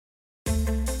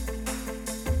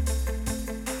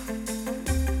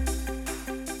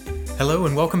Hello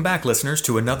and welcome back, listeners,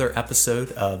 to another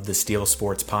episode of the Steel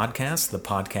Sports Podcast, the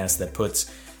podcast that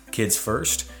puts kids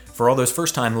first. For all those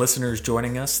first-time listeners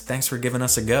joining us, thanks for giving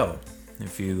us a go.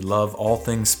 If you love all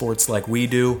things sports like we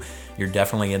do, you're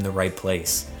definitely in the right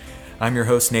place. I'm your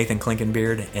host, Nathan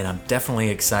Klinkenbeard, and I'm definitely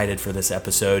excited for this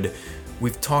episode.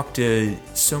 We've talked to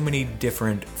so many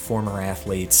different former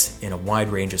athletes in a wide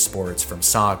range of sports, from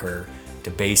soccer to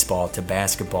baseball to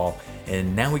basketball,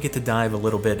 and now we get to dive a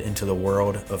little bit into the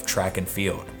world of track and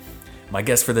field. My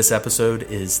guest for this episode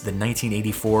is the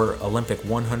 1984 Olympic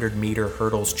 100-meter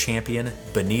hurdles champion,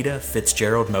 Benita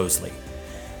Fitzgerald-Mosley.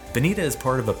 Benita is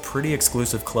part of a pretty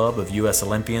exclusive club of U.S.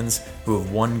 Olympians who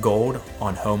have won gold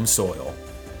on home soil.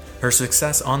 Her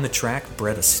success on the track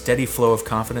bred a steady flow of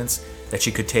confidence that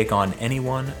she could take on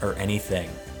anyone or anything.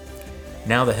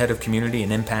 Now the head of community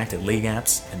and impact at League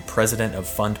Apps and president of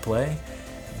Fund Play,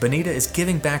 Benita is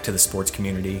giving back to the sports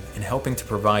community and helping to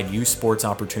provide youth sports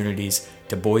opportunities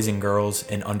to boys and girls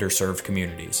in underserved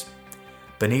communities.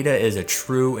 Benita is a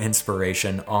true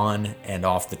inspiration on and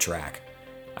off the track.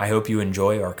 I hope you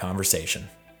enjoy our conversation.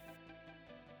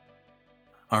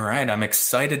 All right, I'm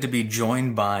excited to be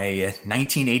joined by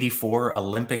 1984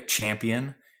 Olympic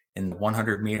champion in the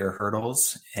 100-meter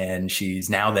hurdles, and she's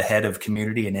now the head of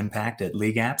community and impact at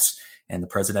League Apps and the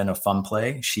president of Fun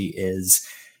Play. She is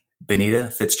Benita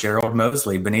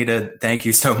Fitzgerald-Mosley. Benita, thank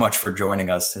you so much for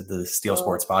joining us at the Steel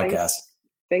Sports Podcast.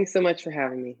 Thanks so much for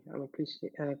having me.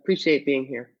 I appreciate being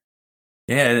here.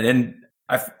 Yeah, and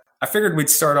I figured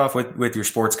we'd start off with your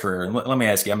sports career. And let me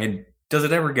ask you, I mean, does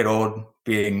it ever get old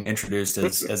being introduced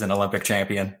as an Olympic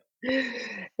champion?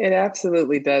 It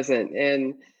absolutely doesn't.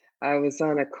 And I was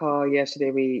on a call yesterday.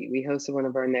 We hosted one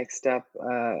of our Next Up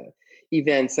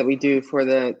events that we do for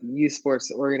the youth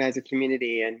sports organizer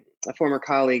community, and a former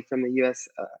colleague from the U.S.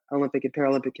 Olympic and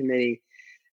Paralympic Committee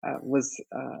was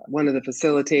one of the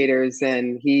facilitators,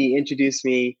 and he introduced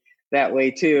me that way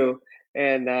too.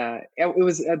 And it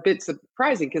was a bit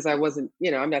surprising because I wasn't,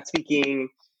 I'm not speaking,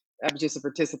 I'm just a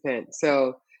participant.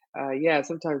 So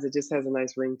sometimes it just has a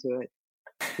nice ring to it.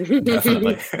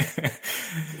 Definitely.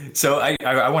 So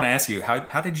I want to ask you,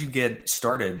 how did you get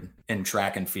started in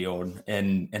track and field,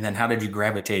 and then how did you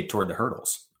gravitate toward the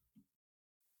hurdles?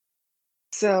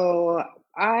 So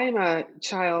I'm a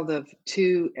child of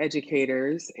two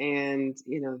educators, and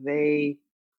they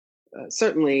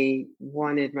certainly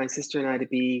wanted my sister and I to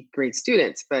be great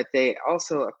students, but they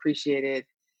also appreciated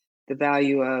the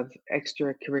value of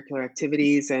extracurricular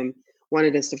activities and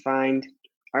wanted us to find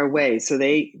our way. So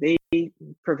they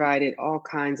provided all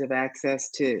kinds of access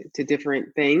to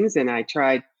different things, and there's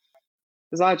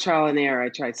a lot of trial and error. I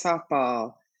tried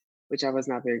softball, which I was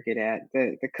not very good at.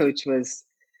 The coach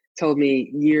told me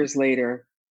years later,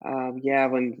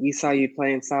 when we saw you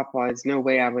playing softball, there's no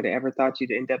way I would have ever thought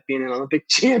you'd end up being an Olympic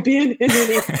champion in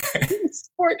any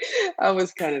sport. I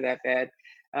was kind of that bad.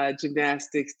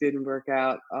 Gymnastics didn't work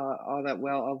out all that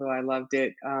well, although I loved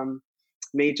it.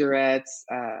 Majorettes,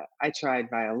 I tried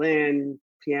violin,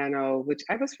 piano, which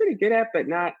I was pretty good at, but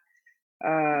not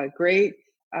great.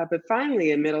 But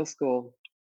finally in middle school,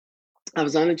 I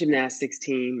was on a gymnastics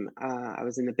team. I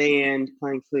was in the band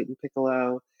playing flute and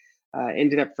piccolo.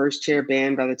 Ended up first chair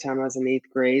band by the time I was in 8th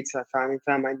grade. So I finally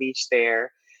found my niche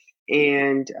there.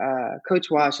 And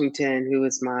Coach Washington, who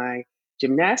was my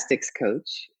gymnastics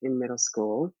coach in middle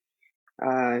school,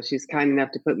 she was kind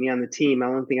enough to put me on the team. I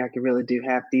don't think I could really do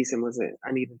half decent was it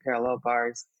uneven parallel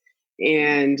bars.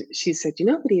 And she said,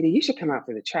 Benita, you should come out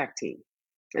for the track team.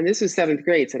 And this was 7th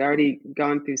grade. So I'd already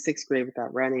gone through 6th grade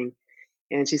without running.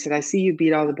 And she said, I see you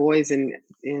beat all the boys in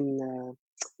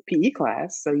PE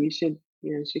class. So you should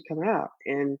come out.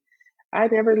 And I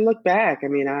never looked back. I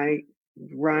mean, I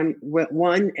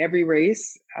won every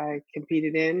race I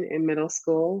competed in middle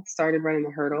school, started running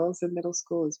the hurdles in middle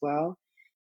school as well.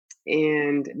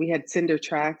 And we had cinder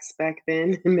tracks back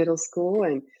then in middle school.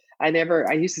 And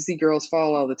I used to see girls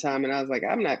fall all the time. And I was like,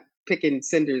 I'm not picking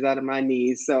cinders out of my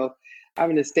knees. So I'm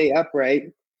going to stay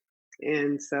upright.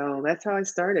 And so that's how I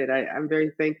started. I'm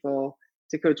very thankful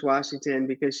to Coach Washington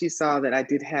because she saw that I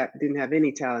didn't have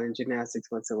any talent in gymnastics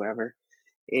whatsoever,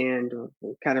 and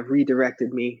kind of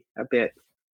redirected me a bit.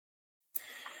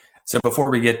 So before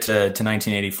we get to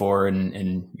 1984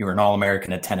 and you were an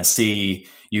All-American at Tennessee,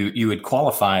 you had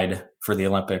qualified for the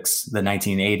Olympics, the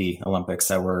 1980 Olympics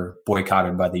that were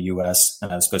boycotted by the U.S.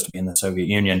 and was supposed to be in the Soviet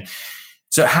Union.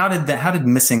 So how did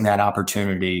missing that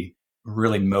opportunity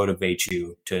really motivate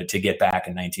you to get back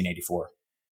in 1984?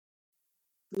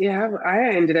 Yeah, I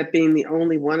ended up being the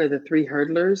only one of the 3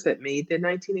 hurdlers that made the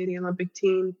 1980 Olympic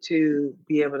team to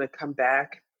be able to come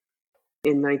back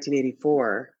in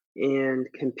 1984 and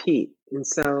compete. And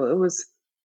so it was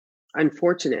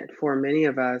unfortunate for many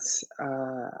of us.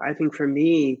 I think for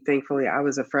me, thankfully, I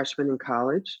was a freshman in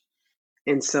college.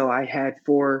 And so I had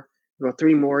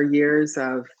 3 more years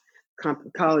of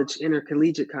college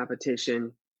intercollegiate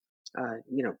competition,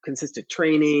 consistent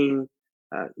training,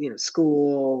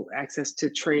 school, access to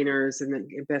trainers and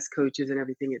the best coaches and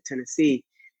everything at Tennessee.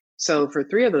 So for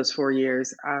 3 of those 4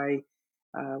 years, I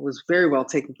was very well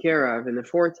taken care of. In the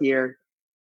 4th year,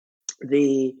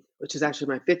 which is actually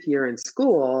my 5th year in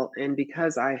school, and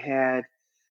because I had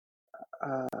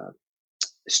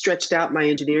stretched out my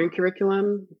engineering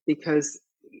curriculum, because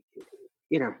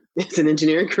it's an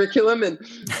engineering curriculum, and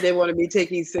they wanted me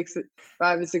taking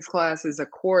 5 to 6 classes a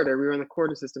quarter. We were in the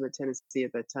quarter system at Tennessee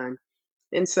at that time,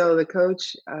 and so the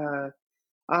coach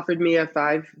offered me a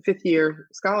 5th year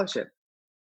scholarship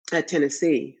at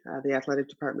Tennessee. The athletic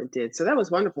department did, so that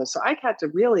was wonderful. So I had to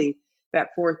really, that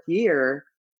 4th year,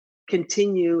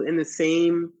 continue in the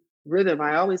same rhythm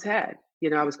I always had.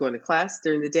 I was going to class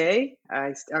during the day.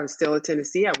 I was still at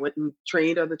Tennessee. I went and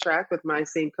trained on the track with my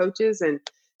same coaches and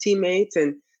teammates.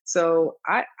 And so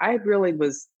I really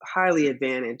was highly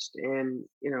advantaged, and,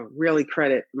 really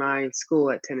credit my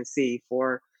school at Tennessee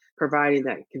for providing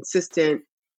that consistent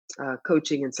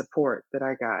coaching and support that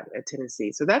I got at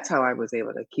Tennessee. So that's how I was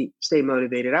able to stay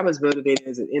motivated. I was motivated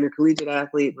as an intercollegiate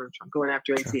athlete. We're going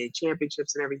after NCAA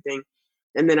championships and everything.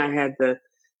 And then I had the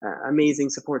amazing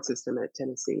support system at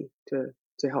Tennessee to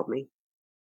help me.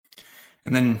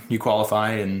 And then you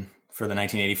qualify for the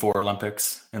 1984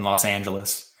 Olympics in Los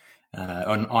Angeles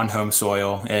on home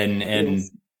soil. And yes.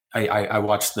 I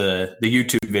watched the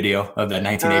YouTube video of the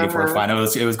 1984 final.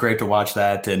 It was great to watch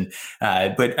that. And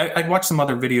but I watched some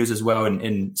other videos as well.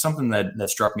 And something that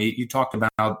struck me, you talked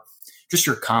about just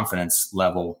your confidence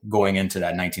level going into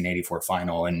that 1984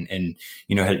 final. And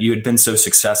you had been so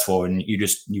successful, and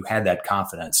you had that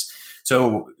confidence.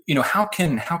 So, how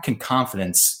can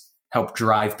confidence help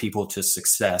drive people to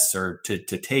success or to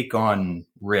take on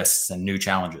risks and new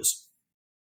challenges?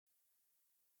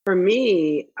 For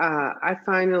me, I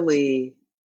finally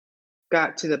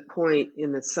got to the point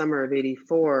in the summer of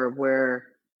 '84 where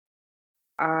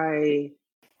I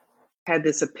had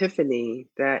this epiphany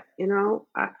that,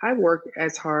 I work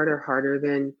as hard or harder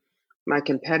than my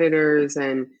competitors.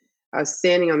 And I was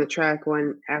standing on the track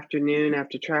one afternoon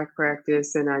after track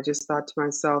practice, and I just thought to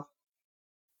myself,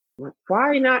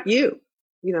 why not you?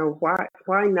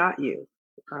 Why not you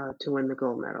to win the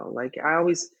gold medal? Like, I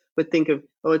always would think of,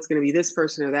 it's going to be this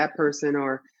person or that person,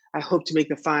 or I hope to make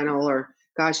the final, or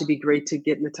gosh, it'd be great to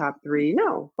get in the top 3.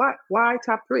 No, why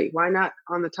top 3? Why not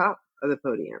on the top of the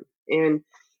podium? And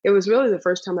it was really the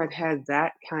first time I'd had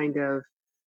that kind of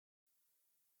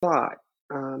thought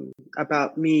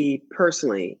about me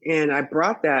personally. And I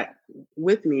brought that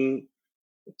with me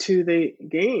to the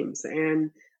games. And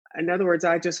in other words,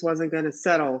 I just wasn't going to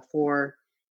settle for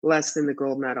less than the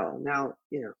gold medal. Now,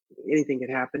 anything could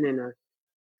happen in a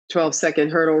 12-second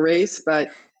hurdle race,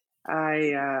 but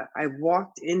I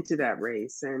walked into that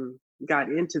race and got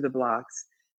into the blocks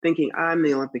thinking I'm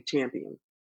the Olympic champion.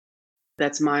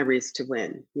 That's my race to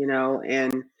win,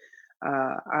 and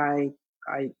I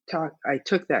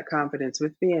took that confidence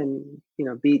with me, and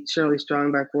beat Shirley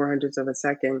Strong by 400ths of a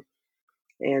second,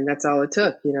 and that's all it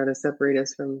took, to separate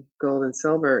us from gold and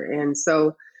silver. And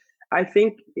so I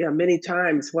think, many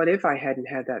times, what if I hadn't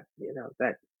had that,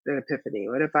 that epiphany?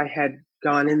 What if I had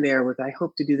gone in there with, I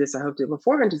hope to do this, I hope to,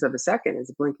 400ths of a second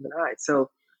is a blink of an eye. So,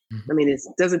 I mean, it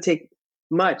doesn't take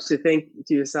much to think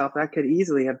to yourself, that could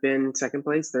easily have been second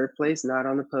place, third place, not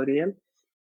on the podium.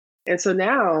 And so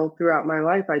now throughout my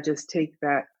life, I just take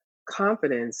that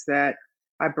confidence that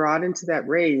I brought into that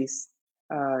race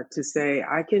to say,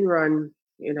 I can run,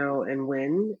 and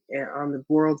win on the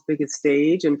world's biggest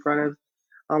stage in front of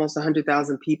almost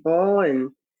 100,000 people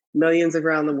and millions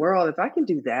around the world. If I can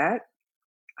do that,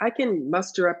 I can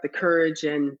muster up the courage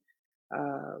and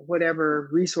whatever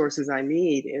resources I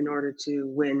need in order to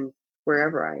win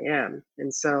wherever I am.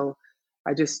 And so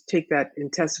I just take that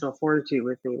intestinal fortitude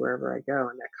with me wherever I go,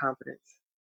 and that confidence.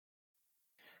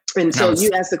 And so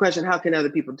you asked the question, how can other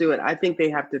people do it? I think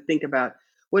they have to think about,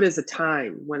 what is a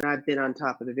time when I've been on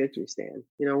top of the victory stand?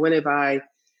 When have I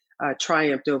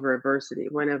triumphed over adversity?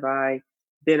 When have I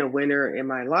been a winner in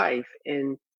my life?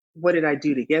 And what did I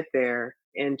do to get there?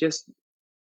 And just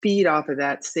feed off of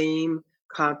that same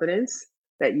confidence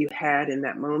that you had in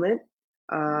that moment,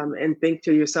 and think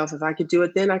to yourself, if I could do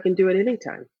it then, I can do it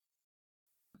anytime.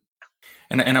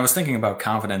 And I was thinking about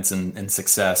confidence and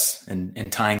success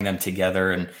and tying them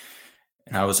together. And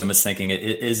I was thinking,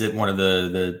 is it one of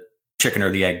the chicken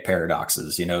or the egg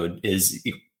paradoxes?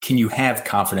 Can you have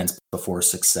confidence before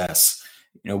success?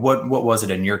 what was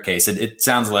it in your case? It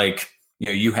sounds like,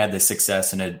 you had this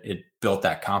success and it built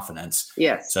that confidence.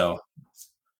 Yes. So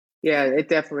Yeah, it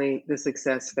definitely, the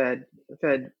success fed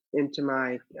into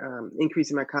my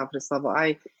increasing my confidence level.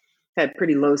 I had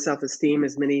pretty low self-esteem,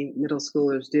 as many middle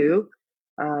schoolers do,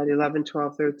 at 11,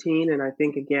 12, 13. And I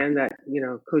think, again, that,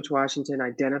 Coach Washington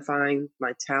identifying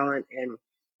my talent and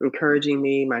encouraging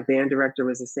me. My band director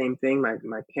was the same thing.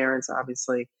 My parents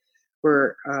obviously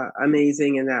were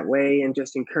amazing in that way, and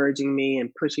just encouraging me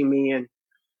and pushing me and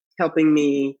helping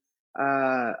me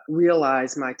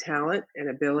realize my talent and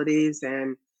abilities,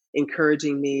 and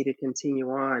encouraging me to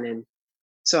continue on. And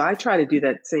so I try to do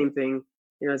that same thing,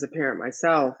 as a parent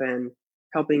myself, and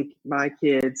helping my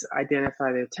kids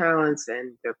identify their talents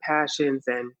and their passions,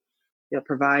 and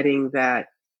providing that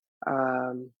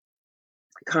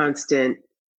constant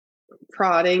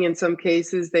prodding. In some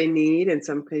cases they need, in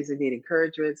some cases need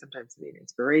encouragement, sometimes they need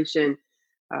inspiration.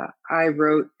 I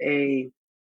wrote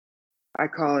I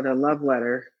call it a love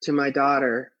letter to my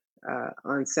daughter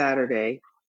on Saturday,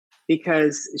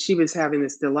 because she was having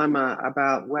this dilemma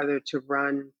about whether to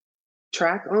run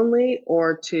track only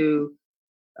or to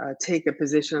take a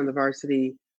position on the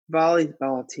varsity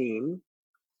volleyball team,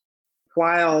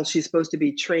 while she's supposed to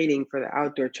be training for the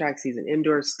outdoor track season.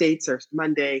 Indoor states are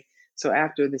Monday, so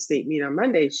after the state meet on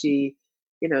Monday, she's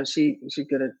going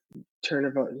to turn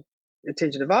her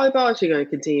attention to volleyball, and she's going to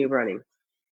continue running,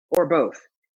 or both.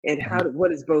 And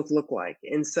what does both look like?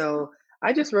 And so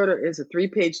I just wrote her, it's a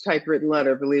 3-page typewritten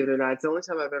letter, believe it or not. It's the only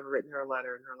time I've ever written her a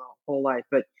letter in her whole life.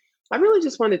 But I really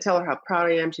just wanted to tell her how proud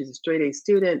I am. She's a straight A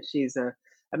student. She's an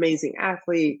amazing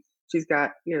athlete. She's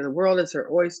got, the world is her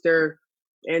oyster,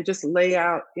 and just lay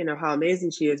out, how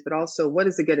amazing she is, but also what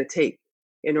is it going to take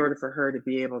in order for her to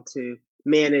be able to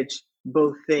manage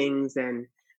both things and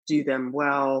do them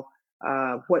well,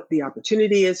 what the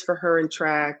opportunity is for her in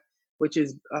track, which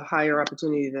is a higher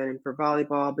opportunity than for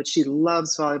volleyball, but she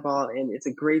loves volleyball, and it's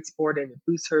a great sport, and it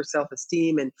boosts her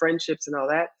self-esteem and friendships and all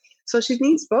that. So she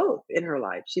needs both in her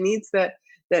life. She needs that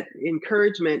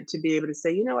encouragement to be able to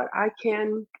say, you know what, I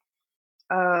can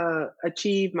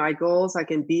achieve my goals. I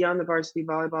can be on the varsity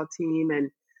volleyball team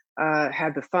and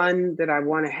have the fun that I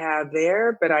want to have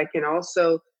there, but I can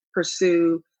also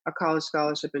pursue a college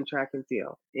scholarship in track and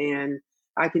field. And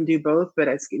I can do both, but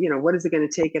it's, what is it going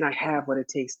to take? And I have what it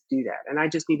takes to do that. And I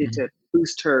just needed to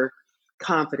boost her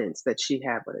confidence that she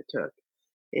had what it took.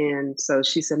 And so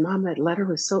she said, Mom, that letter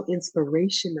was so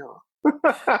inspirational.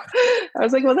 I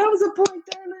was like, well, that was a point,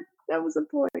 darling. That was a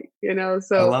point,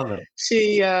 So I love it.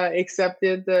 She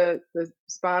accepted the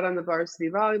spot on the varsity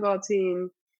volleyball team.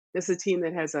 This is a team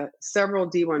that has several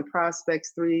D1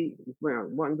 prospects,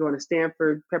 one going to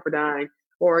Stanford, Pepperdine,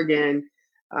 Oregon,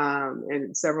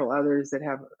 and several others that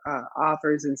have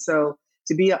offers. And so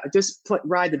to be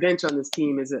ride the bench on this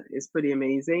team is pretty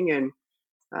amazing. And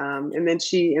then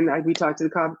we talked to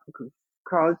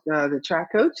the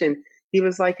track coach, and he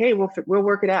was like, hey, we'll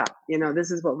work it out.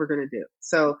 This is what we're going to do.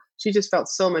 So she just felt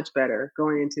so much better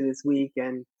going into this week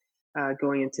and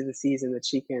going into the season, that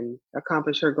she can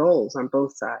accomplish her goals on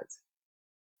both sides.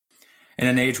 In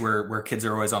an age where kids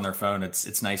are always on their phone,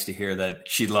 it's nice to hear that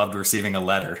she loved receiving a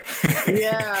letter.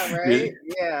 Yeah, right.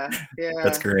 Yeah.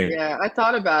 That's great. Yeah, I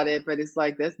thought about it, but it's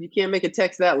like this. You can't make a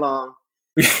text that long.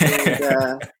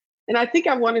 And I think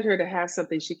I wanted her to have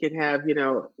something she could have,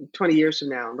 20 years from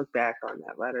now, and look back on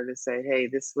that letter to say, hey,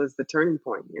 this was the turning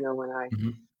point, when I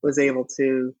was able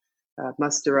to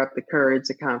muster up the courage,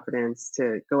 the confidence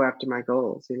to go after my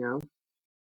goals,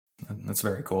 That's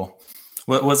very cool.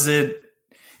 What was it,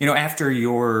 after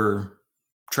your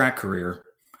track career,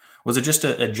 was it just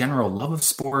a general love of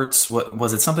sports?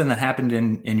 Was it something that happened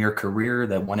in your career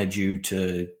that wanted you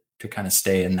to kind of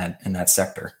stay in that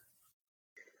sector?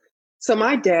 So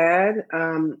my dad,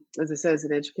 as I said, is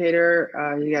an educator.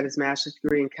 He got his master's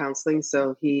degree in counseling.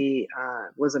 So he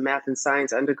was a math and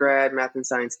science undergrad, math and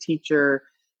science teacher,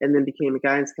 and then became a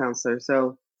guidance counselor.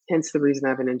 So hence the reason I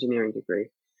have an engineering degree.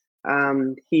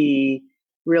 He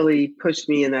really pushed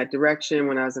me in that direction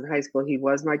when I was in high school. He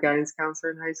was my guidance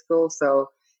counselor in high school.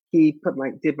 So he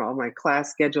did all my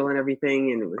class schedule and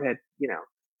everything. And it had,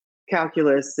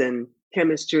 calculus and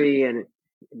chemistry and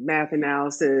math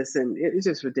analysis, and it was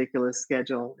just ridiculous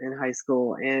schedule in high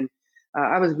school. And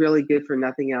I was really good for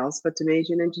nothing else but to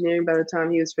major in engineering by the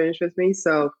time he was finished with me.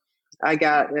 So I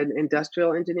got an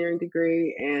industrial engineering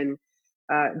degree, and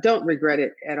don't regret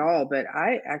it at all. But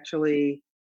I actually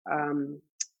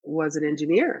was an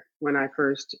engineer when I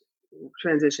first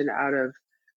transitioned out of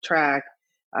track.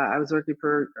 I was working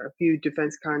for a few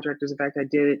defense contractors. In fact, I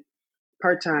did it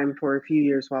part-time for a few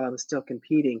years while I was still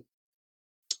competing.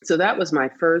 So that was my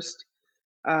first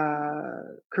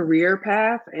career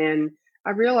path. And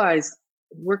I realized,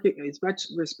 working, as much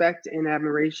respect and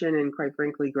admiration and quite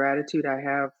frankly gratitude I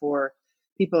have for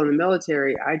people in the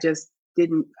military, I just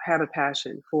didn't have a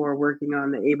passion for working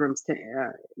on the Abrams,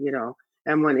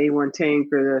 M1A1 tank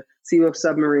or the Seawolf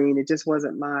submarine. It just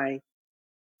wasn't my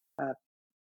uh,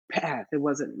 path. It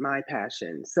wasn't my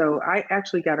passion. So I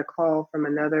actually got a call from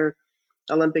another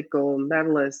Olympic gold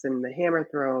medalist in the hammer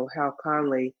throw, Hal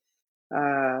Conley,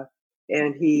 uh,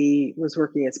 and he was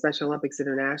working at Special Olympics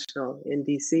International in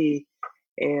DC.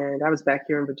 And I was back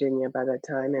here in Virginia by that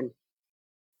time.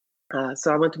 And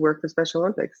so I went to work for Special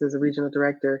Olympics as a regional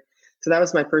director. So that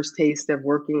was my first taste of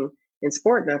working in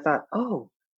sport. And I thought, oh,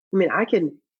 I mean, I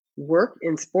can work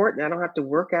in sport and I don't have to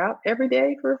work out every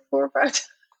day for 4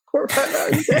 or 5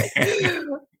 hours a day.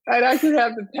 And I can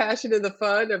have the passion and the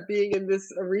fun of being in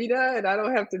this arena and I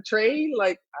don't have to train.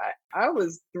 Like I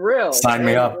was thrilled. Sign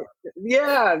me up.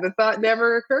 Yeah, the thought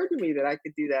never occurred to me that I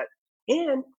could do that.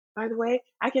 And by the way,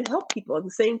 I can help people at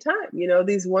the same time,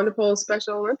 these wonderful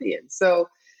Special Olympians. So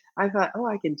I thought, oh,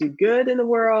 I can do good in the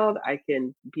world. I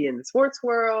can be in the sports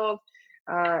world.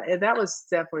 And that was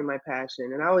definitely my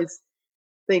passion. And I always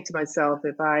think to myself,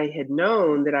 if I had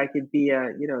known that I could be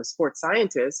a sports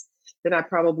scientist, then I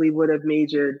probably would have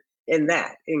majored in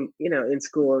that in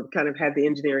school, and kind of had the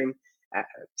engineering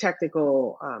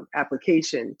technical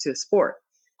application to sport.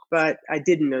 But I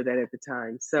didn't know that at the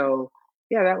time. So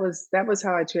yeah, that was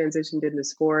how I transitioned into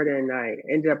sport, and I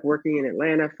ended up working in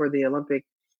Atlanta for the Olympic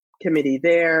Committee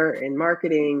there in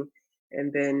marketing,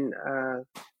 and then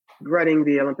running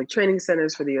the Olympic training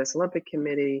centers for the U.S. Olympic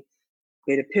Committee.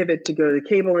 Made a pivot to go to the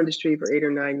cable industry for 8 or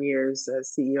 9 years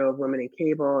as CEO of Women in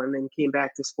Cable, and then came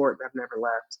back to sport, and I've never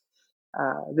left.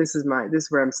 This is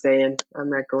where I'm staying.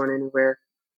 I'm not going anywhere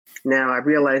now. I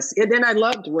realized, and then I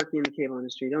loved working in the cable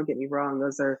industry. Don't get me wrong;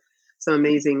 those are some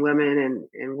amazing women,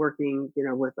 and working,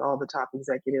 with all the top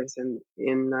executives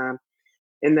in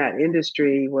that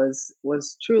industry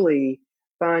was truly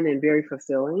fun and very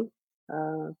fulfilling.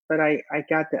 But I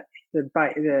got the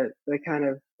kind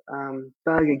of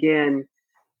bug again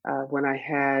when I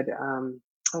had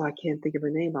I can't think of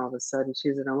her name all of a sudden. She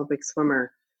was an Olympic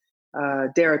swimmer,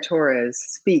 Dara Torres,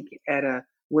 speak at a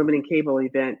Women in Cable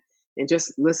event, and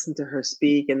just listened to her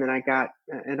speak. And then I got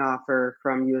an offer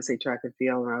from USA Track and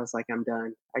Field, and I was like, I'm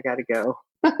done. I got to go.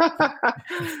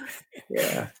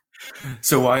 Yeah.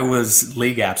 So why was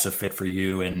League Apps a fit for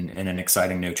you and an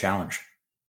exciting new challenge?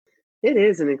 It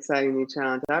is an exciting new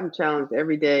challenge. I'm challenged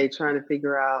every day trying to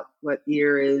figure out what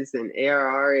EAR is and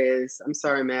ARR is. I'm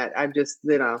sorry, Matt. I'm just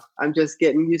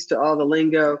getting used to all the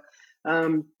lingo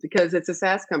because it's a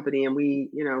SaaS company, and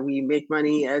we make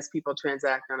money as people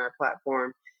transact on our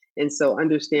platform. And so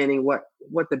understanding what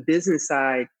the business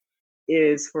side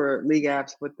is for League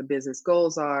Apps, what the business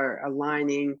goals are,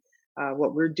 aligning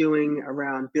what we're doing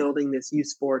around building this youth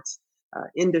sports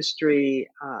industry,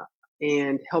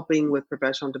 and helping with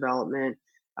professional development,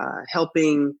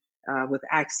 helping with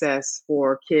access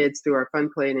for kids through our Fun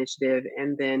Play initiative,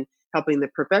 and then helping the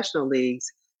professional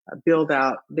leagues build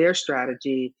out their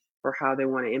strategy for how they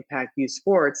want to impact youth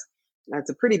sports.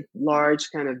 That's a pretty large,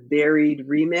 kind of varied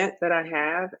remit that I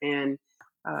have, and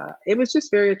it was just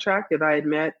very attractive. I had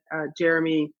met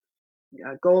Jeremy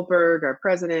Goldberg, our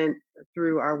president,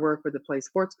 through our work with the Play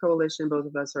Sports Coalition. Both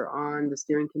of us are on the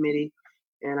steering committee.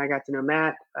 And I got to know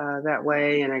Matt that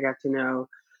way, and I got to know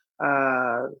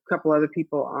a couple other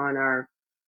people on our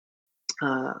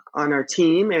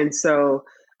team. And so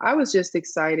I was just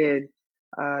excited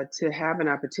to have an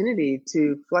opportunity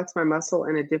to flex my muscle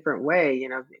in a different way.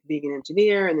 Being an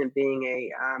engineer and then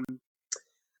being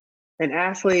an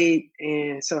athlete,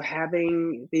 and so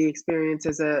having the experience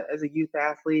as a youth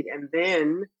athlete, and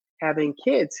then having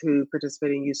kids who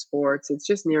participate in youth sports, it's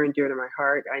just near and dear to my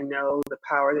heart. I know the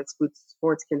power that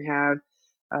sports can have.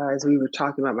 As we were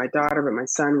talking about my daughter, but my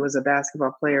son was a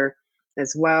basketball player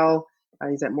as well.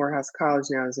 He's at Morehouse College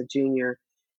now as a junior.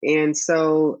 And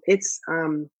so it's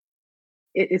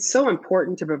so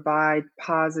important to provide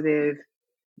positive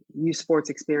youth sports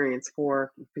experiences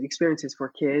for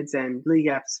kids, and League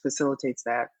Apps facilitates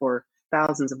that for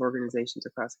thousands of organizations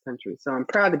across the country. So I'm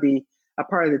proud to be a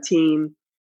part of the team.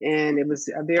 And it was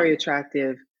a very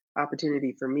attractive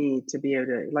opportunity for me to be able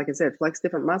to, like I said, flex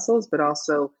different muscles, but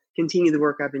also continue the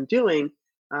work I've been doing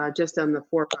just on the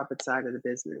for-profit side of the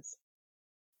business.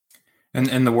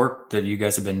 And the work that you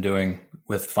guys have been doing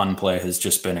with Fun Play has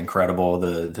just been incredible.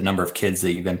 The number of kids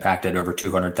that you've impacted, over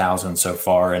 200,000 so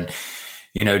far. And,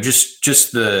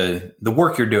 just the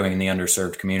work you're doing in the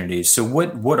underserved communities. So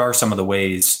what are some of the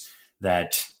ways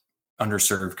that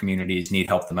underserved communities need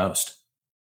help the most?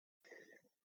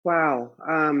 Wow.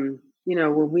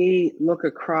 when we look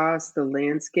across the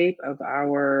landscape of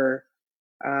our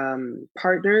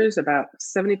partners, about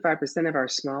 75% of our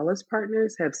smallest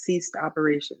partners have ceased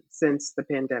operations since the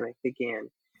pandemic began.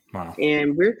 Wow.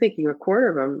 And we're thinking a quarter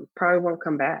of them probably won't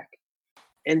come back.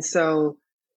 And so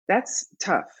that's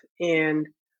tough. And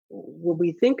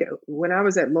when I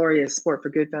was at Laureus Sport for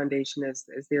Good Foundation as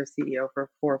their CEO for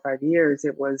 4 or 5 years,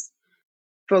 it was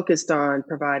focused on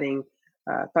providing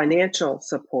financial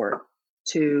support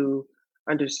to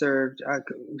underserved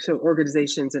so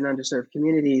organizations in underserved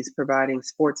communities, providing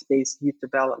sports-based youth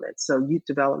development. So youth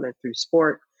development through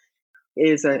sport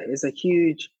is a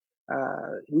huge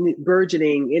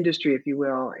burgeoning industry, if you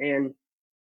will, and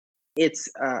it's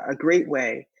a great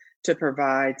way to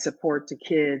provide support to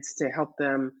kids to help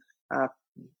them uh,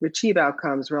 achieve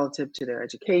outcomes relative to their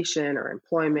education or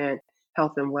employment,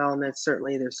 health and wellness,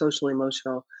 certainly their social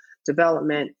emotional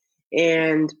development.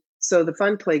 And so the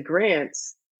Fund Play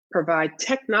grants provide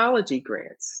technology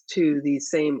grants to these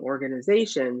same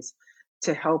organizations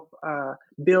to help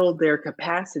build their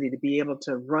capacity to be able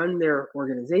to run their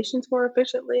organizations more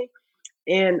efficiently.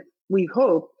 And we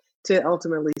hope to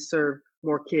ultimately serve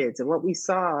more kids. And what we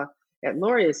saw at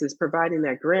Laureus is providing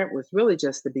that grant was really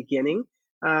just the beginning.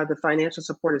 The financial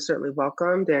support is certainly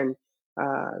welcomed and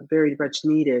very much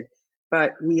needed.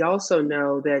 But we also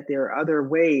know that there are other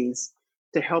ways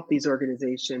to help these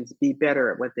organizations be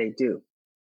better at what they do.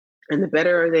 And the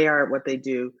better they are at what they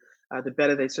do, the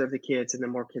better they serve the kids and the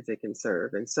more kids they can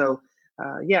serve. And so,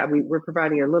 we're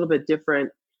providing a little bit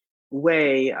different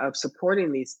way of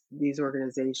supporting these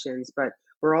organizations, but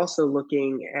we're also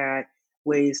looking at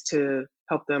ways to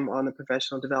help them on the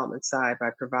professional development side by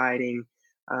providing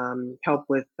help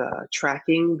with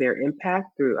tracking their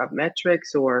impact through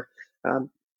UpMetrics or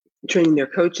training their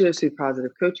coaches through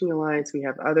Positive Coaching Alliance. We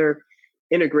have other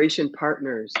integration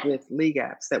partners with league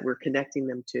apps that we're connecting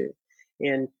them to.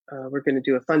 And we're going to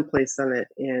do a Fund Play Summit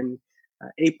in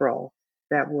April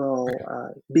that will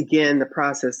begin the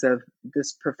process of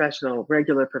this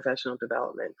regular professional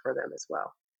development for them as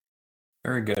well.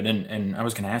 Very good. And I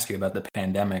was going to ask you about the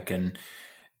pandemic, and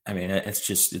I mean,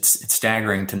 it's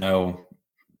staggering to know,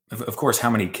 of course, how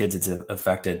many kids it's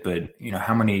affected, but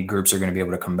how many groups are going to be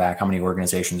able to come back, how many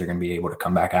organizations are going to be able to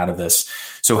come back out of this.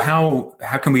 So how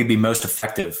can we be most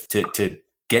effective to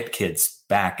get kids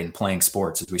back and playing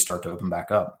sports as we start to open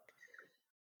back up?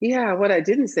 Yeah, what I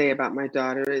didn't say about my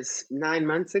daughter is 9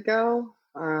 months ago,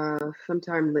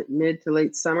 sometime mid to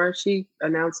late summer, she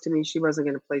announced to me she wasn't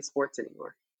going to play sports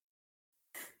anymore.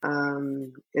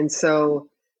 And so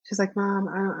she's like, Mom,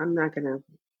 I'm not going to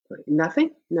play.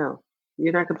 Nothing? No.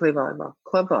 You're not going to play volleyball.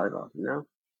 Club volleyball? No.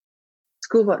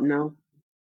 School volleyball? No.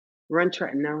 Run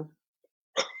track? No.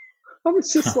 I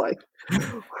was just like,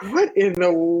 what in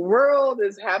the world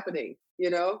is happening?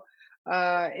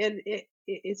 And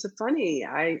it's funny.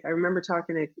 I remember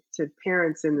talking to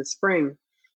parents in the spring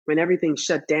when everything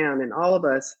shut down and all of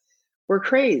us were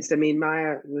crazed. I mean,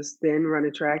 Maya was then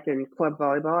running track and club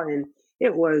volleyball, and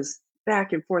it was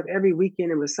back and forth every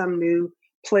weekend. It was some new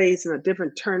place and a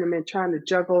different tournament, trying to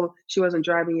juggle. She wasn't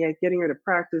driving yet, getting her to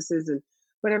practices and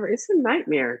whatever. It's a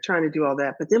nightmare trying to do all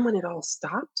that. But then when it all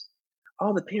stopped,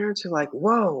 all the parents are like,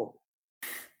 whoa,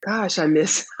 gosh, I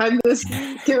miss, can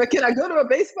I go to a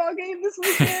baseball game this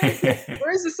weekend?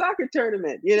 Where's the soccer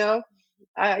tournament?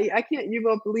 I can't, you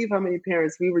won't believe how many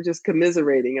parents we were just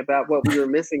commiserating about what we were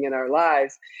missing in our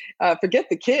lives. Forget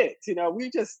the kids, we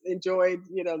just enjoyed,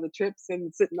 the trips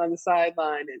and sitting on the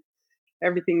sideline and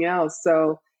everything else.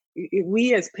 So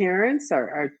we as parents,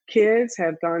 our kids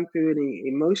have gone through an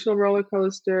emotional roller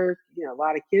coaster. A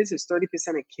lot of kids, there's 30%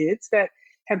 of kids that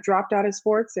have dropped out of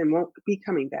sports and won't be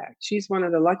coming back. She's one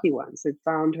of the lucky ones that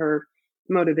found her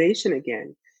motivation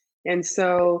again. And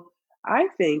so I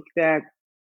think that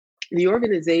the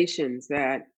organizations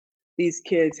that these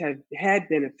kids had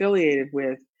been affiliated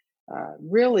with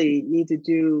really need to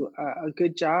do a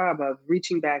good job of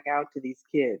reaching back out to these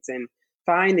kids and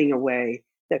finding a way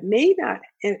that may not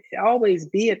always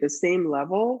be at the same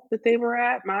level that they were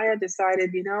at. Maya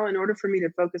decided, in order for me to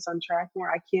focus on track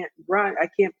more, I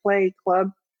can't play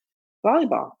club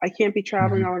volleyball. I can't be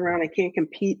traveling all around. I can't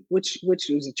compete, which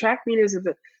was a track meet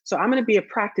so I'm going to be a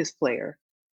practice player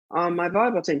on my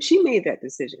volleyball team. She made that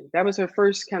decision. That was her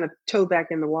first kind of toe back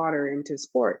in the water into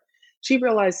sport. She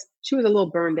realized she was a little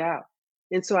burned out.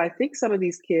 And so I think some of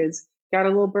these kids got a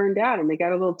little burned out and they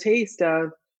got a little taste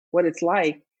of what it's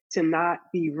like to not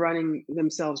be running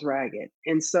themselves ragged.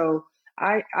 And so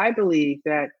I believe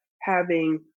that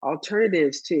having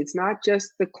alternatives to, it's not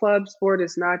just the club sport,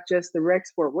 it's not just the rec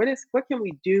sport. What can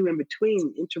we do in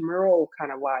between, intramural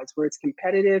kind of wise, where it's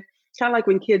competitive? Kind of like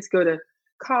when kids go to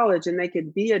college and they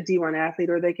could be a D1 athlete,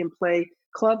 or they can play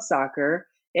club soccer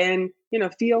and,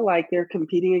 feel like they're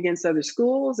competing against other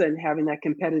schools and having that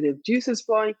competitive juices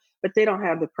flowing, but they don't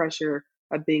have the pressure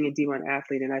of being a D1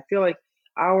 athlete. And I feel like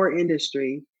our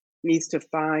industry needs to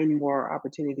find more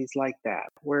opportunities like that,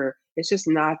 where it's just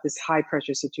not this high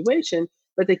pressure situation,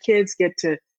 but the kids get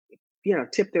to,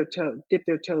 dip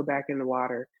their toe back in the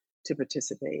water to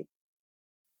participate.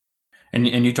 And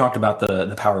you talked about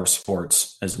the power of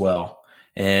sports as well.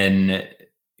 And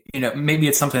maybe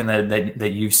it's something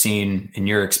that you've seen in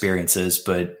your experiences,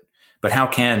 but how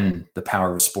can the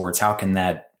power of sports, how can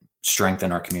that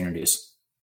strengthen our communities?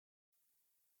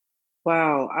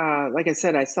 Wow. Like I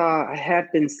said, I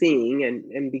have been seeing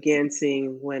and began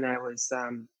seeing when I was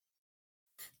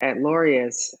at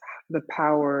Laureus, the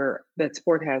power that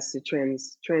sport has to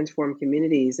transform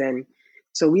communities. And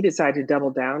so we decided to double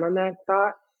down on that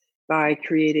thought by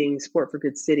creating Sport for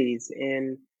Good Cities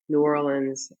in New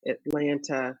Orleans,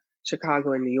 Atlanta,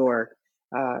 Chicago, and New York.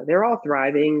 They're all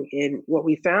thriving. And what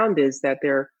we found is that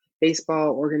there are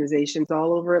baseball organizations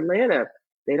all over Atlanta.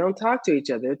 They don't talk to each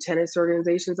other. Tennis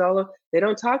organizations all over, they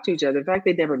don't talk to each other. In fact,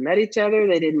 they never met each other.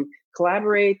 They didn't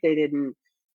collaborate. They didn't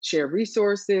share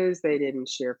resources. They didn't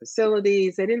share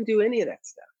facilities. They didn't do any of that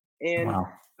stuff. And Wow.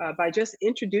 by just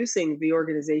introducing the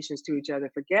organizations to each other,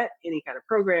 forget any kind of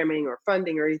programming or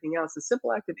funding or anything else, the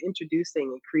simple act of introducing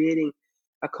and creating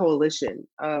a coalition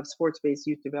of sports-based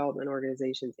youth development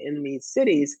organizations in these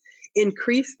cities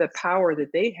increased the power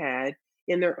that they had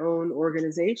in their own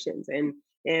organizations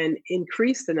and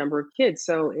increase the number of kids.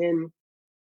 So in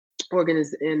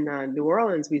New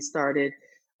Orleans, we started,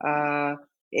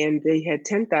 and they had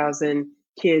 10,000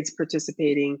 kids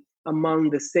participating among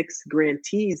the 6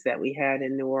 grantees that we had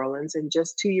in New Orleans. And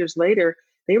just 2 years later,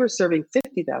 they were serving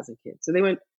 50,000 kids. So they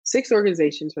went 6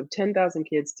 organizations from 10,000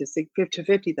 kids to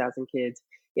 50,000 kids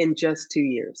in just 2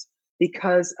 years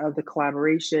because of the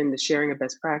collaboration, the sharing of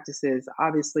best practices,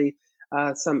 obviously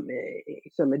some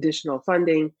additional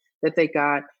funding that they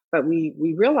got. But we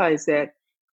realized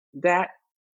that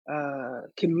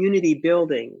community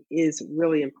building is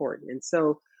really important. And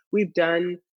so we've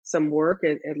done some work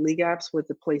at League Apps with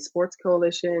the Play Sports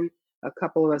Coalition. A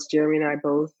couple of us, Jeremy and I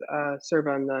both serve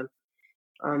on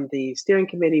the steering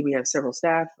committee. We have several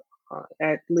staff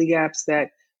at League Apps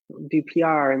that do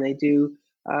PR, and they do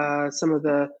some of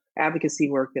the advocacy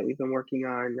work that we've been working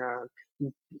on,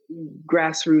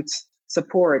 grassroots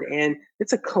support. And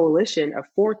it's a coalition of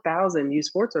 4,000 youth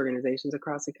sports organizations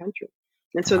across the country.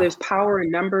 And so there's power in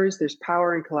numbers, there's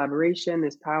power in collaboration,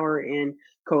 there's power in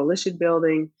coalition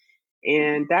building.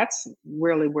 And that's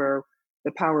really where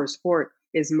the power of sport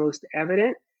is most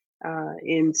evident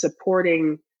in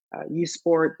supporting youth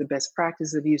sport, the best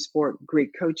practices of youth sport,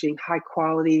 great coaching, high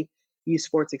quality youth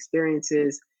sports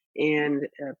experiences, and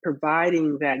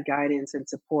providing that guidance and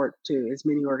support to as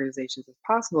many organizations as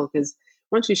possible. Because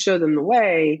once you show them the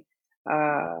way,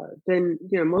 then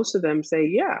most of them say,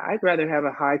 yeah, I'd rather have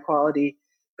a high quality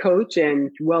coach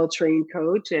and well-trained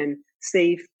coach and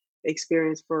safe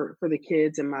experience for the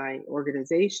kids in my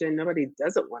organization. Nobody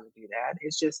doesn't want to do that.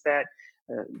 It's just that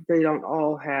they don't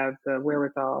all have the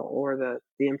wherewithal or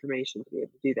the information to be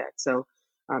able to do that. So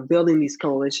building these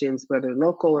coalitions, whether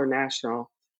local or national,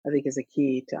 I think is a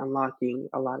key to unlocking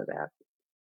a lot of that.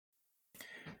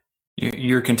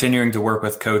 You're continuing to work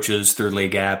with coaches through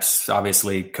League Apps.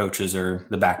 Obviously, coaches are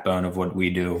the backbone of what we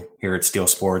do here at Steel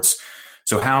Sports.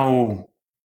 So how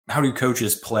do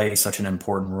coaches play such an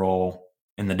important role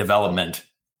in the development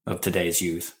of today's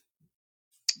youth?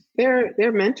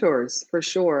 They're mentors for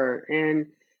sure. And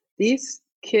these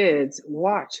kids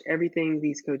watch everything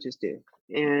these coaches do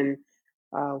and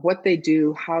what they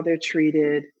do, how they're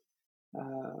treated,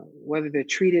 whether they're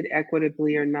treated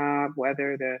equitably or not,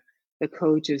 whether the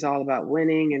coach is all about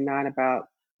winning and not about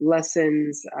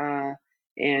lessons,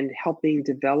 and helping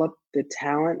develop the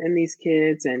talent in these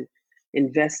kids and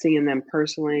investing in them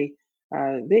personally.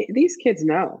 These kids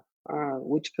know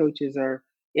which coaches are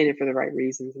in it for the right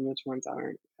reasons and which ones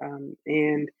aren't.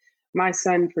 And my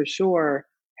son, for sure,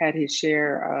 had his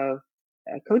share of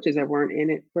coaches that weren't in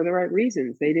it for the right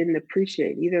reasons. They didn't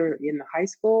appreciate, either in the high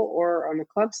school or on the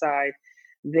club side,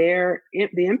 the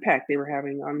impact they were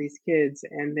having on these kids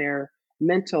and their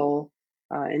mental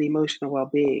and emotional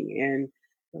well-being. And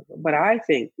what I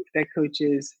think that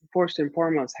coaches first and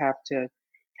foremost have to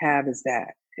have is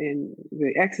that, and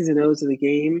the X's and O's of the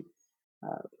game.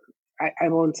 I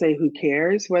won't say who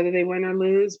cares whether they win or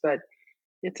lose, but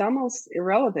it's almost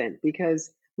irrelevant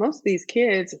because most of these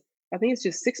kids, I think it's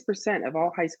just 6% of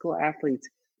all high school athletes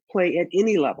play at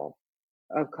any level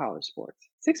of college sports.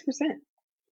 6%.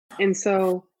 And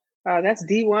so That's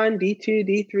D1, D2,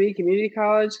 D3, community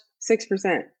college,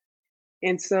 6%.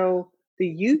 And so the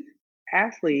youth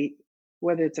athlete,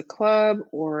 whether it's a club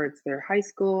or it's their high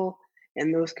school,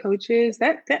 and those coaches,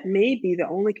 that may be the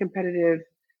only competitive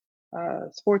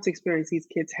sports experience these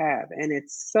kids have. And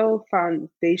it's so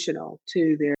foundational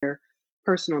to their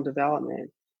personal development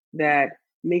that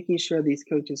making sure these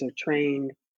coaches are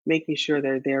trained, making sure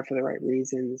they're there for the right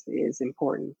reasons is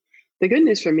important. The good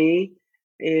news for me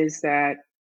is that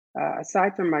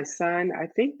aside from my son, I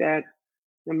think that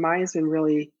Maya's been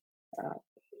really uh,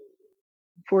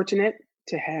 fortunate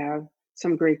to have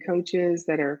some great coaches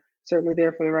that are certainly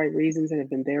there for the right reasons and have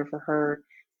been there for her.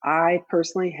 I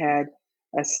personally had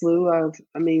a slew of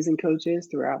amazing coaches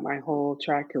throughout my whole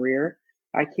track career.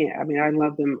 I mean, I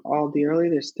love them all dearly.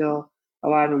 They're still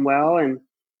alive and well, and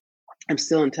I'm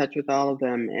still in touch with all of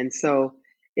them. And so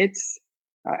it's,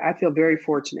 I feel very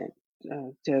fortunate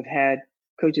to have had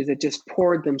coaches that just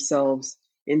poured themselves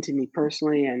into me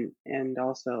personally and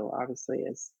also obviously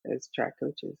as track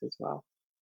coaches as well.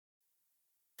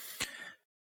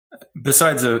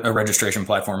 Besides a registration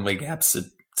platform, League Apps,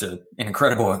 it's an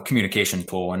incredible communication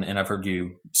tool, and I've heard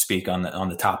you speak on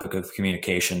the topic of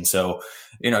communication. So,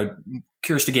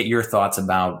 curious to get your thoughts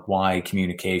about why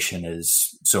communication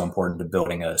is so important to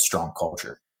building a strong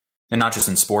culture, and not just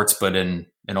in sports, but in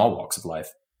all walks of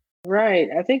life. Right.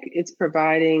 I think it's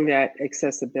providing that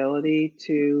accessibility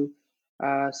to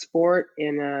sport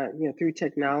and through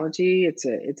technology. It's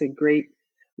a great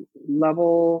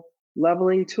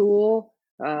leveling tool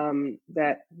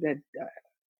that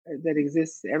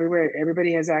exists everywhere.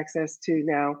 Everybody has access to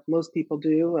now. Most people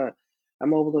do a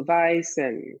mobile device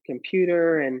and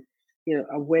computer, and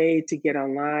a way to get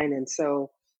online. And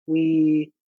so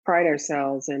we pride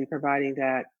ourselves in providing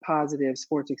that positive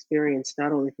sports experience,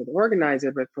 not only for the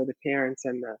organizer but for the parents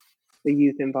and the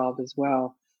youth involved as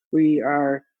well. We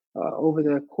are over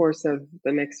the course of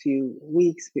the next few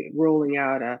weeks rolling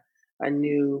out a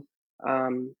new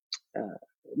uh,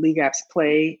 League Apps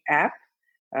Play app.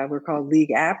 We're called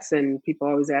League Apps, and people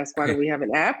always ask, why do we have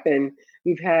an app? And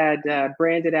we've had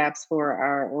branded apps for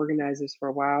our organizers for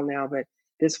a while now, but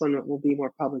this one will be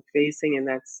more public facing, and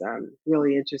that's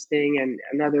really interesting and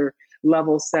another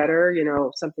level setter,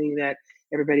 something that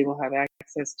everybody will have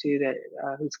access to that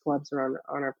whose clubs are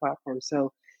on our platform.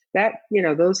 So that,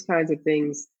 those kinds of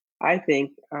things, I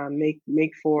think,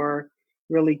 make for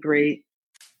really great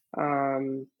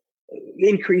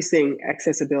increasing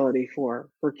accessibility for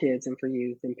kids and for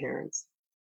youth and parents.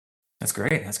 That's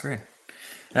great. That's great.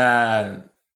 And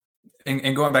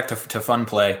going back to fun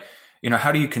play,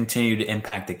 how do you continue to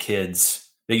impact the kids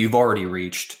that you've already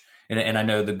reached? And I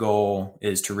know the goal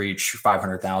is to reach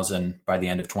 500,000 by the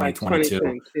end of 2022.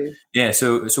 2022. Yeah.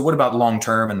 So what about long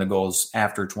term and the goals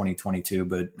after 2022?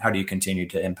 But how do you continue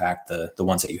to impact the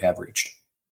ones that you have reached?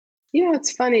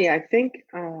 It's funny. I think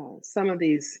some of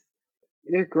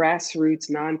they're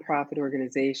grassroots nonprofit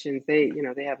organizations. They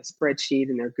have a spreadsheet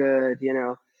and they're good.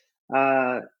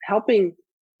 Helping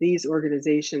these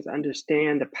organizations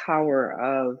understand the power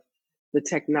of the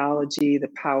technology,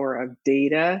 the power of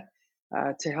data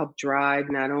to help drive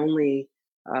not only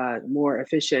more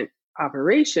efficient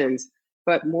operations,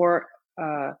 but more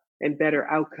and better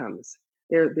outcomes.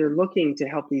 They're looking to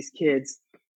help these kids,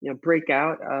 break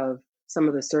out of some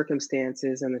of the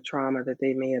circumstances and the trauma that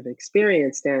they may have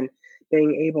experienced, and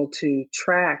being able to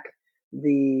track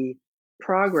the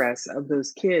progress of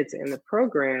those kids in the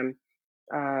program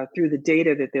through the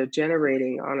data that they're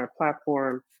generating on our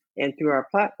platform and through our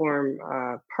platform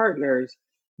partners.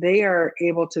 They are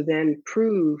able to then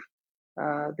prove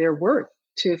their worth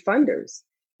to funders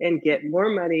and get more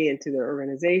money into their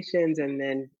organizations, and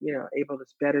then able to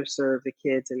better serve the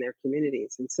kids in their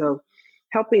communities. And so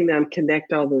helping them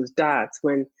connect all those dots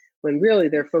when really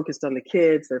they're focused on the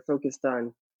kids, they're focused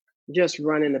on just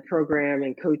running the program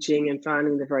and coaching and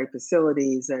finding the right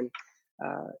facilities and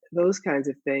those kinds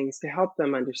of things, to help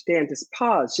them understand, just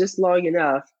pause just long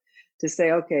enough to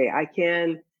say, okay, I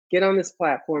can get on this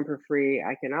platform for free.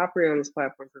 I can operate on this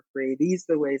platform for free. These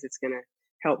are the ways it's going to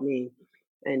help me.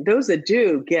 And those that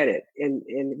do get it. And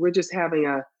we're just having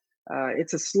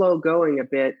it's a slow going a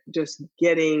bit, just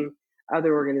getting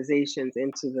other organizations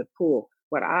into the pool.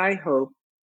 What I hope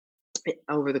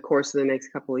over the course of the next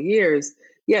couple of years,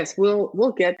 yes,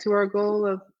 we'll get to our goal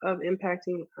of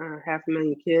impacting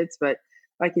 500,000 kids. But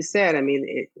like you said, I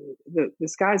mean, the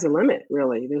sky's the limit,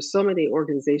 really. There's so many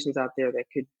organizations out there that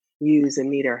could use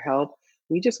and need our help.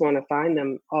 We just want to find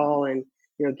them all and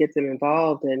get them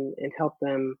involved and help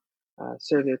them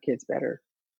serve their kids better.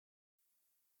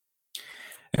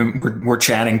 And we're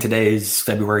chatting. Today is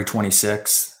February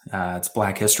 26th. It's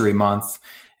Black History Month.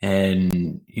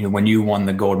 And, when you won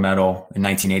the gold medal in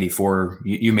 1984,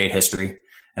 you made history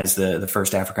as the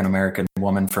first African-American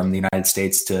woman from the United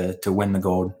States to win the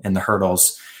gold in the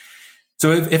hurdles.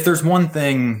 So if there's one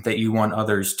thing that you want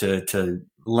others to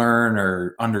learn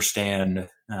or understand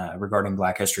regarding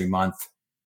Black History Month,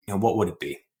 what would it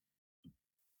be?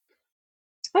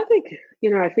 I think,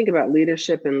 I think about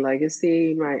leadership and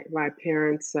legacy. My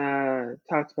parents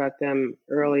talked about them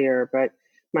earlier, but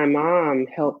my mom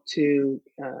helped to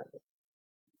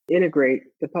integrate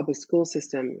the public school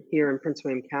system here in Prince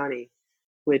William County,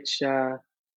 which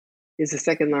is the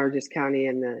second largest county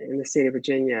in the state of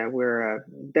Virginia. We're a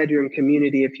bedroom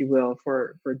community, if you will,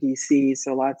 for DC.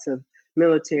 So lots of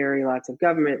military, lots of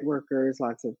government workers,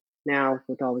 lots of, now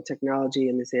with all the technology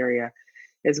in this area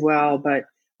as well. But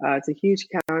it's a huge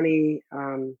county.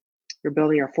 We're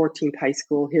building our 14th high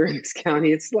school here in this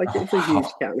county. It's like, it's a huge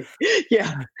county.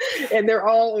 Yeah. And they're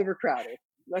all overcrowded.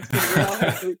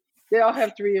 They all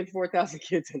have 3,000 and 4,000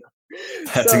 kids in them.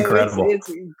 That's incredible.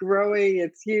 It's growing.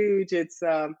 It's huge. It's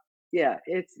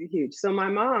huge. So my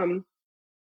mom,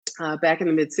 back in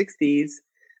the mid '60s,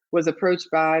 was approached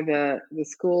by the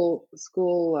school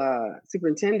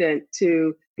superintendent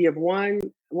to be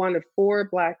one of 4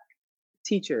 Black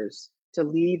teachers to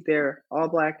leave their all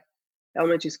Black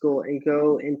elementary school and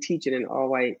go and teach in an all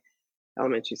white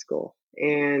elementary school.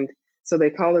 And so they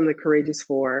called them the Courageous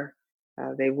Four.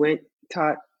 They went,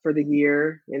 taught for the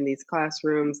year in these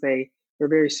classrooms. They were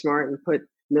very smart and put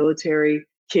military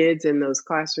kids in those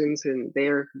classrooms, and they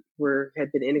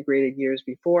had been integrated years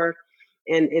before.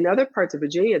 And in other parts of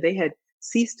Virginia, they had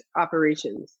ceased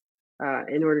operations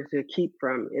in order to keep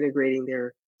from integrating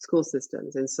their school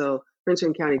systems. And so Prince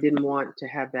William County didn't want to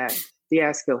have that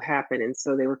fiasco happen. And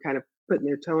so they were kind of putting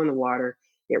their toe in the water.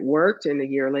 It worked. And a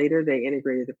year later, they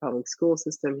integrated the public school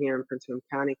system here in Prince William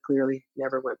County, clearly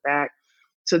never went back.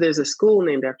 So there's a school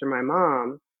named after my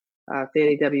mom,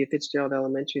 Fannie W. Fitzgerald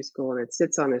Elementary School, and it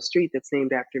sits on a street that's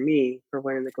named after me for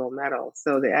winning the gold medal.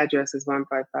 So the address is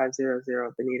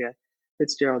 15500 Benita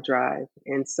Fitzgerald Drive.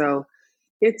 And so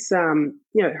it's,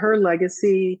 her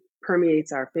legacy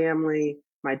permeates our family.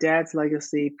 My dad's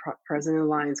legacy, president of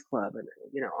the Lions Club, and,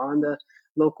 on the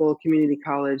local community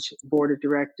college board of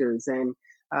directors, and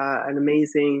an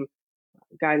amazing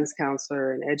guidance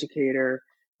counselor and educator.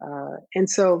 And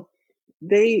so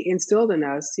they instilled in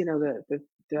us,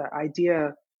 the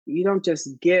idea, you don't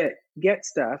just get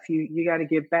stuff, you got to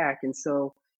give back. And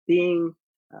so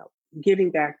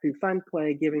giving back through Fund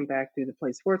Play, giving back through the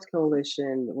Play Sports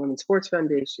Coalition, the Women's Sports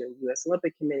Foundation, U.S.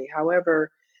 Olympic Committee,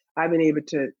 however I've been able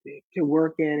to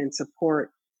work in and support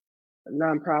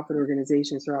nonprofit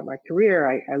organizations throughout my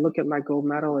career, I look at my gold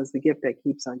medal as the gift that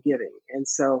keeps on giving. And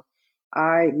so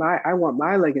I want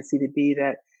my legacy to be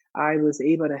that I was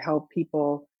able to help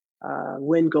people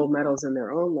win gold medals in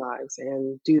their own lives,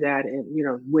 and do that in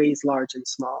ways large and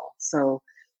small. So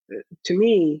to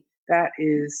me, that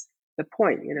is the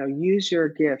point. Use your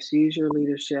gifts, use your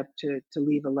leadership to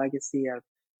leave a legacy of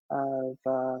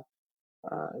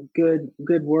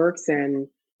good works, and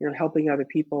helping other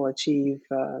people achieve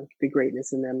the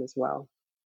greatness in them as well.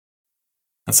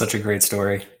 That's such a great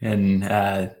story. And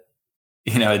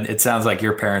it sounds like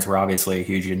your parents were obviously a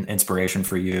huge inspiration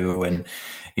for you, and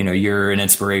you're an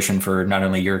inspiration for not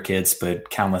only your kids but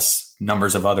countless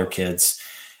numbers of other kids.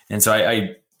 And so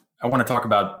I want to talk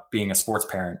about being a sports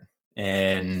parent,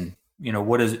 and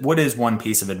what is one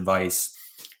piece of advice,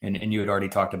 and you had already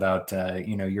talked about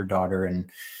your daughter,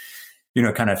 and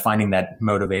kind of finding that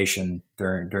motivation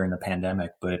during the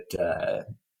pandemic, but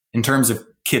in terms of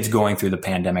kids going through the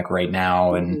pandemic right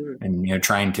now, and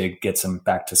trying to get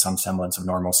back to some semblance of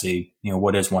normalcy,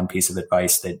 what is one piece of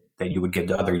advice that you would give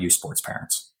to other youth sports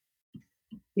parents?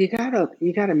 You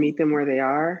gotta meet them where they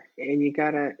are, and you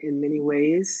gotta, in many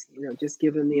ways, just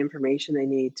give them the information they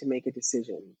need to make a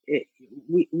decision.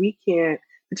 We can't,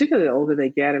 particularly the older they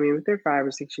get. I mean, if they're 5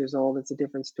 or 6 years old, it's a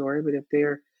different story. But if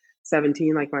they're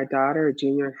 17, like my daughter, a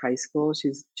junior in high school,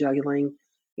 she's juggling.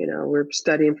 We're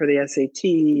studying for the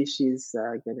SAT. She's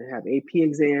going to have AP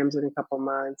exams in a couple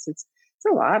months. It's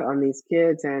a lot on these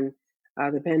kids, and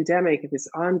the pandemic, this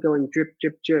ongoing drip,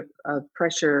 drip, drip of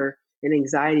pressure and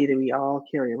anxiety that we all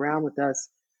carry around with us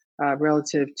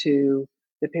relative to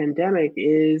the pandemic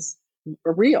is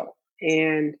real.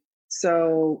 And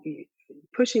so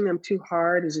pushing them too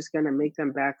hard is just going to make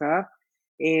them back up.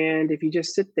 And if you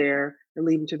just sit there and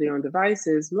leave them to their own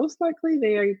devices, most likely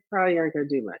they probably aren't going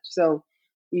to do much. So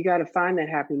you got to find that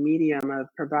happy medium of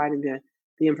providing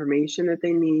the information that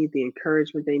they need, the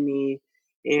encouragement they need,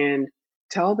 and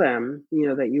tell them,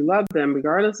 that you love them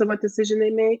regardless of what decision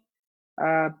they make,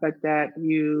 but that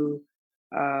you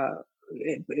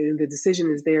the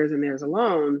decision is theirs and theirs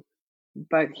alone.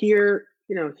 But here,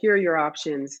 here are your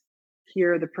options.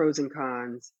 Here are the pros and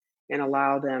cons, and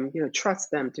allow them,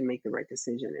 trust them to make the right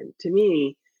decision. And to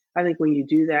me, I think when you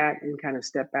do that and kind of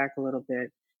step back a little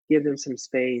bit, give them some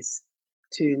space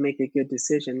to make a good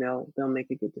decision, they'll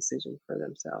make a good decision for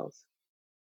themselves.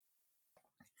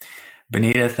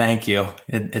 Benita, thank you.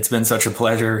 It's been such a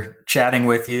pleasure chatting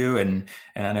with you, and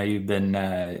I know you've been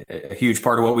a huge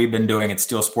part of what we've been doing at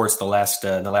Steel Sports the last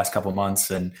couple of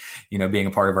months, and being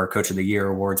a part of our Coach of the Year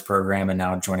awards program, and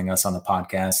now joining us on the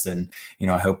podcast. And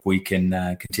I hope we can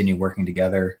continue working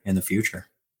together in the future.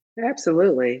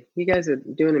 Absolutely, you guys are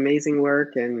doing amazing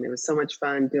work, and it was so much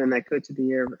fun doing that Coach of the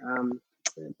Year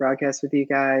broadcast with you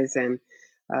guys. And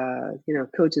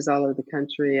coaches all over the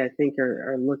country, I think,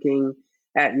 are looking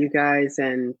at you guys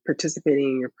and participating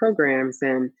in your programs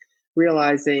and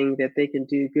realizing that they can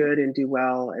do good and do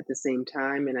well at the same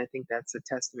time. And I think that's a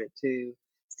testament to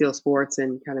Steel Sports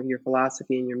and kind of your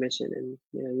philosophy and your mission. And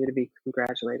you're to be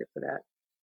congratulated for that.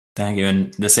 Thank you.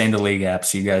 And the same to League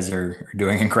Apps. You guys are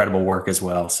doing incredible work as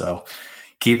well. So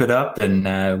keep it up, and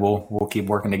we'll keep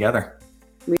working together.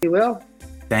 We will.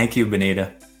 Thank you,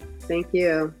 Benita. Thank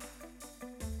you.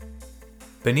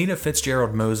 Benita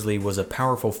Fitzgerald Mosley was a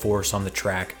powerful force on the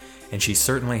track, and she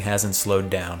certainly hasn't slowed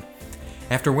down.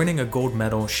 After winning a gold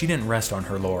medal, she didn't rest on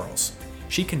her laurels.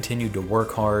 She continued to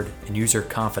work hard and use her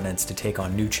confidence to take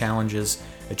on new challenges,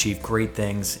 achieve great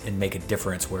things, and make a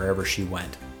difference wherever she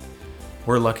went.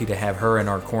 We're lucky to have her in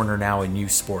our corner now in youth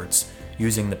sports,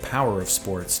 using the power of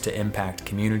sports to impact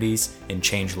communities and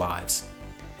change lives.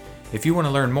 If you want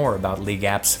to learn more about League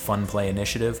Apps Fun Play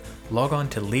initiative, log on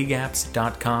to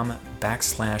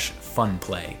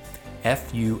leagueapps.com/funplay,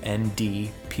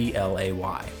 FUNDPLAY.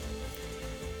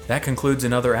 That concludes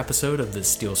another episode of the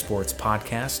Steel Sports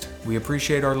Podcast. We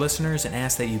appreciate our listeners and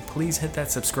ask that you please hit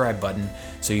that subscribe button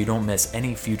so you don't miss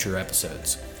any future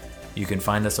episodes. You can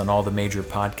find us on all the major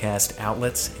podcast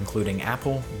outlets, including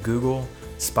Apple, Google,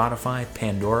 Spotify,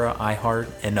 Pandora, iHeart,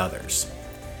 and others.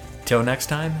 Till next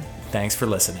time, thanks for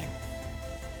listening.